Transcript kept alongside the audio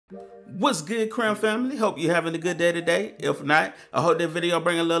What's good, Crown family? Hope you're having a good day today. If not, I hope that video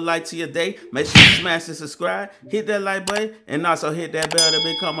bring a little light to your day. Make sure you smash and subscribe, hit that like button, and also hit that bell to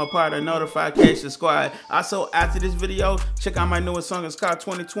become a part of Notification Squad. Also, after this video, check out my newest song. It's called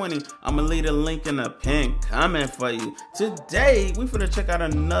 2020. I'm gonna leave a link in the pinned comment for you. Today, we finna check out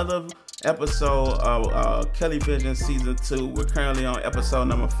another episode of KellyVision season 2. We're currently on episode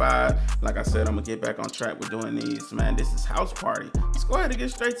number 5. Like I said, I'm gonna get back on track with doing these, man. This is house party. Let's go ahead and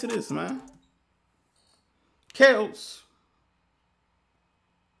get straight to this, man. Kels.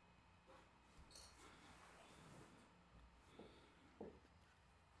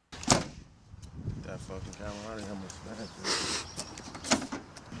 That fucking camera, I didn't have much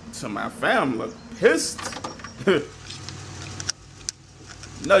space. To my family, pissed.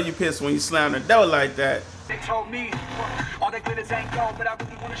 Know you pissed when you slam the door like that. They told me all that glitters ain't gold, but I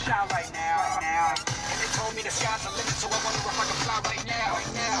really wanna shine right now. And they told me the sky's the limit, so I wanna rock like a fly right now.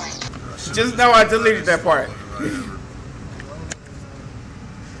 Just know I deleted that part.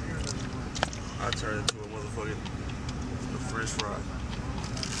 I turned into a motherfucking French fry.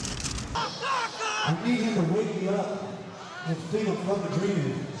 I need him to wake me up and think of fucking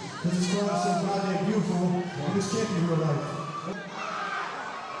dreaming. Because it's going so goddamn beautiful and this can't be real life.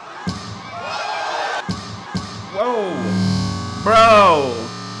 Whoa, bro.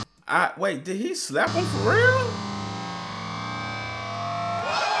 Wait, did he slap him for real?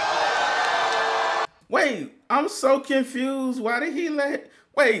 Wait, I'm so confused. Why did he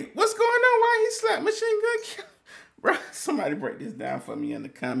wait, what's going on? Why he slapped Machine Gun Kelly? Bro, somebody break this down for me in the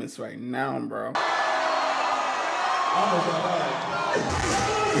comments right now, bro.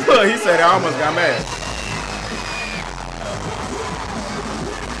 Look, he said I almost got mad.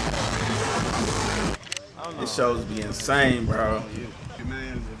 This shows be insane, bro.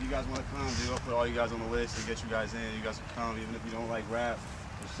 Man, if you guys want to come, I'll put all you guys on the list and get you guys in. You guys can come, even if you don't like rap.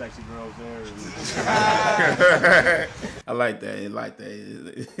 There's sexy girls there. I like that. I like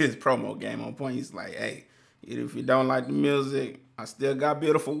that. His promo game on point. He's like, hey, if you don't like the music, I still got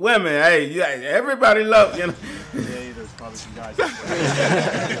beautiful women. Hey, yeah, everybody loves, you know. Yeah, there's probably some guys. You're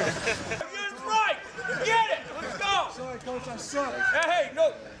right. Get it. Let's go. Sorry, Coach, I suck. Hey,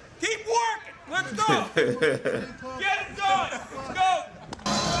 no. Keep working. Let's go. Get it done. Let's go.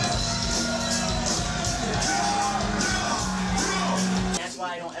 That's why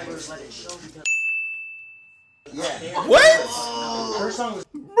I don't ever let it show because. What? Her song was.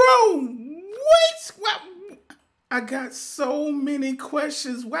 Bro, what? I got so many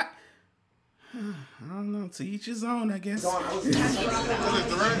questions. What? I don't know. To each his own, I guess.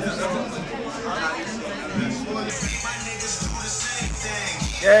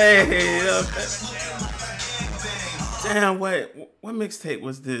 Hey, damn, what mixtape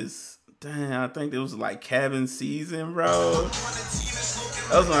was this? Damn, I think it was like Cabin Season, bro.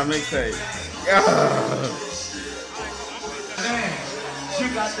 That was my mixtape. You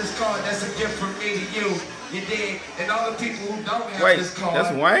got this card, that's a gift from me to you. You did, and all the people who don't have Wait, this card.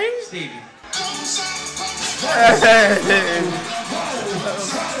 that's Wayne? Stevie.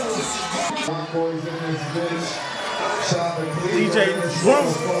 DJ Drum.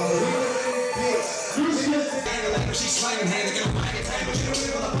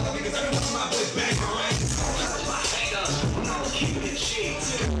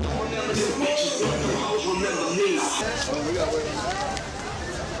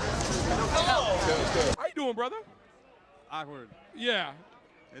 How you doing, brother? Awkward. Yeah.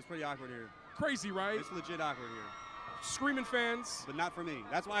 It's pretty awkward here. Crazy, right? It's legit awkward here. Screaming fans. But not for me.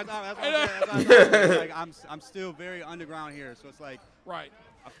 That's why I'm still very underground here. So it's like. Right.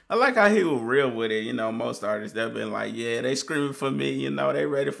 I like how he was real with it. You know, most artists, they've been like, yeah, they screaming for me. You know, they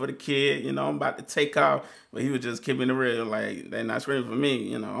ready for the kid. You know, I'm about to take off. But he was just keeping it real. Like, they not screaming for me.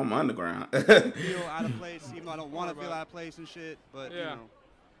 You know, I'm underground. I feel out of place, even though I don't want to feel out of place and shit. But, you know.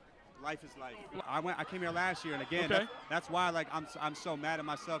 Life is life. I came here last year, and again, that's why like I'm so mad at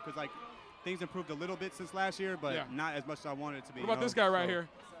myself because like things improved a little bit since last year, but not as much as I wanted it to be. What about this guy right here?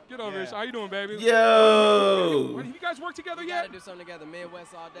 Get over here. How you doing, baby? Yo. You guys work together we yet? Gotta do something together.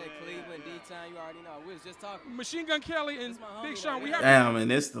 Midwest all day, Cleveland, D-Town. You already know. We was just talking. Machine Gun Kelly and Big Sean. Right, we have. Damn,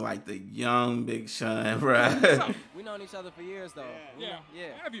 and it's like the young Big Sean, bro. We known each other for years, though. Yeah.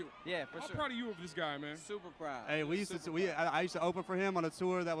 Have you? Yeah, for sure. I'm proud of you of this guy, man. Super proud. Hey, we used to. I used to open for him on a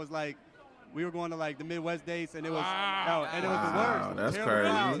tour that was like. We were going to like the Midwest dates, and it was, and it was the worst. That's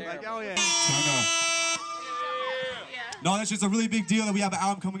terrible. crazy. Like, oh yeah. No, that's just a really big deal that we have an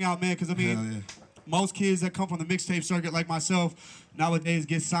album coming out, man. Because I mean, most kids that come from the mixtape circuit like myself nowadays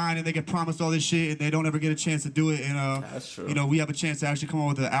get signed and they get promised all this shit and they don't ever get a chance to do it. And that's true. you know, we have a chance to actually come out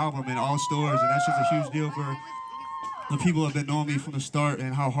with an album in all stores, and that's just a huge deal the people have been knowing me from the start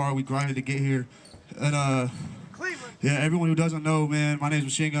and how hard we grinded to get here. And yeah, everyone who doesn't know, man, my name's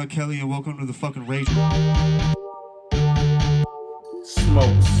Machine Gun Kelly, and welcome to the fucking Rage.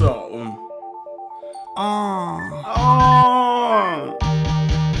 Smoke something.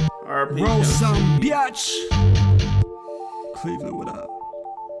 Roll some biatch. Cleveland, what up?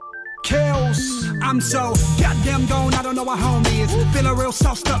 Kills. I'm so goddamn gone, I don't know what home is. Feeling real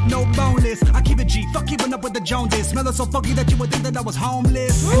sauced up, no boneless. I keep it G, fuck keeping up with the Joneses. Smelling so funky that you would think that I was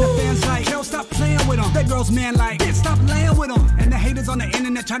homeless. And the fans like, hell, stop playing with them. That girl's man like, bitch, stop laying with them. And the haters on the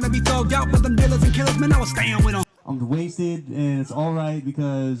internet trying to be thugged out, but them dealers and killers, man, I was staying with them. I'm wasted, and it's alright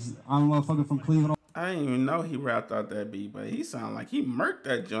because I'm a motherfucker from Cleveland, I didn't even know he rapped out that beat, but he sounded like he murked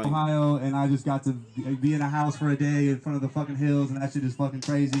that joint. Ohio, and I just got to be in a house for a day in front of the fucking hills, and that shit is fucking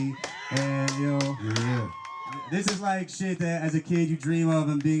crazy. And, you know, this is like shit that as a kid you dream of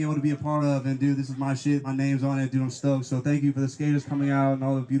and being able to be a part of. And, dude, this is my shit. My name's on it. Dude, I'm stoked. So thank you for the skaters coming out and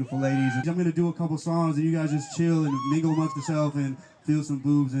all the beautiful ladies. I'm going to do a couple songs, and you guys just chill and mingle amongst yourself and feel some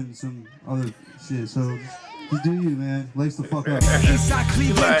boobs and some other shit. So just do you, man. Lace the fuck up. Eastside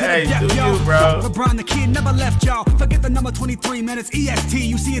Cleveland, Like, hey, do y'all. you, bro. LeBron the kid never left y'all. Forget the number 23, man, it's EST.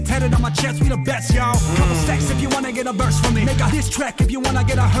 You see it tatted on my chest, we the best, y'all. Couple stacks if you wanna get a verse from me. Make a diss track if you wanna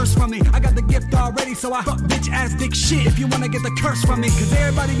get a hearse from me. I got the gift already, so I fuck bitch ass dick shit if you wanna get the curse from me. Cause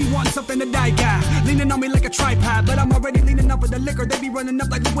everybody be wanting something to die guy. Leaning on me like a tripod, but I'm already leaning up with the liquor. They be running up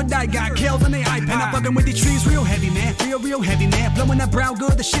like we would die guy. Kills on their iPad. And I'm fucking with these trees real heavy, man. Real heavy, man. Blowing that brown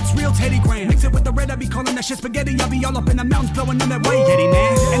good, the shit's real Teddy Graham. Mix it with the red, I be calling that shit spaghetti. I be all up in the mountains blowing on that way, Yeti,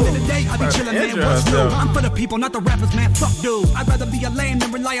 man. End of the day, I be chillin', man. What's new? I'm for the people, not the rappers, man. Fuck dude. I'd rather be a lame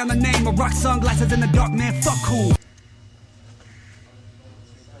than rely on the name or rock sunglasses in the dark, man. Fuck cool.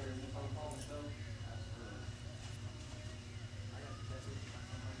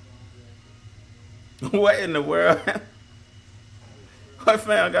 What in the world? What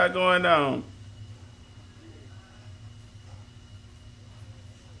fam got going on?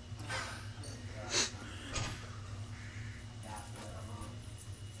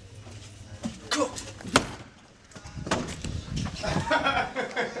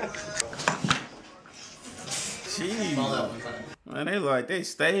 Jeez. Man, they like they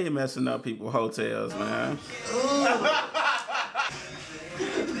stay messing up people's hotels, man.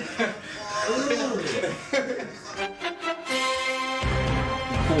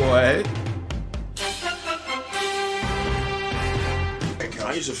 What?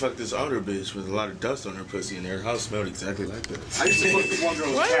 I used to fuck this older bitch with a lot of dust on her pussy, and her house smelled exactly like this. I used to fuck this one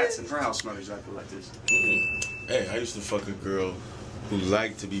girl with cats, and her house smelled exactly like this. Hey, I used to fuck a girl who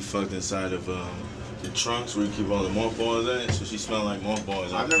liked to be fucked inside of the trunks where you keep all the mothballs in it, so she smelled like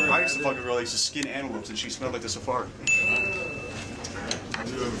mothballs. I used to fuck a girl that used to skin antelopes, and she smelled like the safari.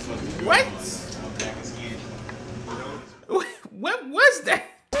 What? What was that?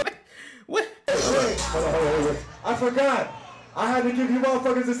 What? Hold on. I forgot. I had to give you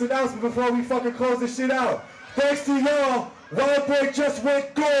motherfuckers this announcement before we fucking close this shit out. Thanks to y'all, Wild Break just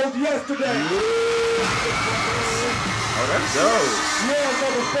went gold yesterday. Oh, that's dope. Yeah,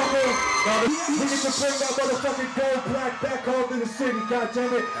 motherfucker. Now, we get to bring that motherfucking gold black back home to the city,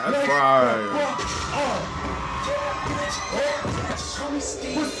 goddammit. That's fire.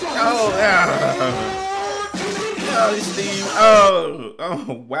 Oh, yeah. Oh, Steve.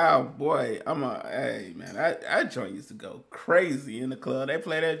 Oh, wow, boy. Hey, man, that joint used to go crazy in the club. They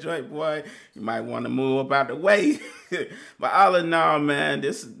play that joint, boy. You might want to move up out the way. But all in all, man,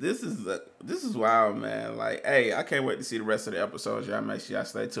 this is wild, man. Like, hey, I can't wait to see the rest of the episodes. Y'all make sure y'all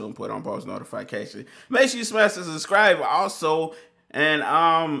stay tuned, put on post notification. Make sure you smash the subscribe also. And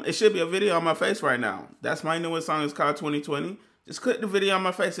it should be a video on my face right now. That's my newest song. It's called 2020. Just click the video on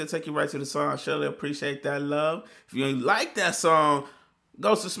my face. It'll take you right to the song. I surely appreciate that love. If you ain't like that song,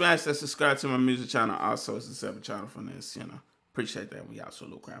 go to smash that subscribe to my music channel. Also, it's a separate channel from this, you know. Appreciate that. We out. So,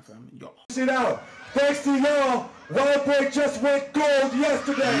 Little Crown Family. Yo. Shit out. Thanks to y'all, Wild Break just went gold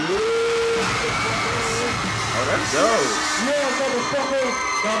yesterday. Oh, that's dope. Yeah, motherfucker.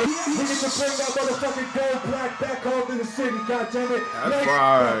 Now, we get to bring that motherfucking gold black back home to the city, goddammit. That's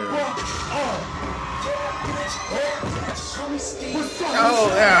fire.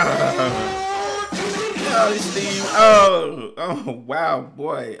 Oh, yeah. Oh, Steve. Oh, wow,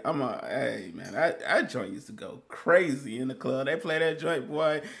 boy. Hey, man, that joint used to go crazy in the club. They play that joint,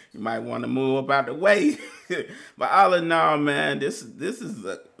 boy. You might want to move up out the way. But all in all, man, this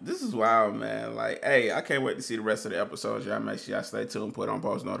is wild, man. Like, hey, I can't wait to see the rest of the episodes. Y'all make sure y'all stay tuned, put on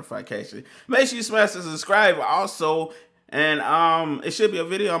post notification. Make sure you smash the subscribe also. And it should be a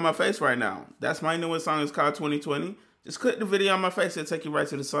video on my face right now. That's my newest song. It's called 2020. Just click the video on my face. It'll take you right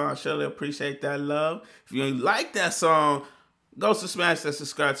to the song. I surely appreciate that love. If you ain't like that song, go to smash that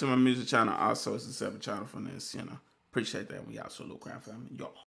subscribe to my music channel. Also, it's a separate channel from this, you know. Appreciate that. We out. So, Lil Crown family. Yo.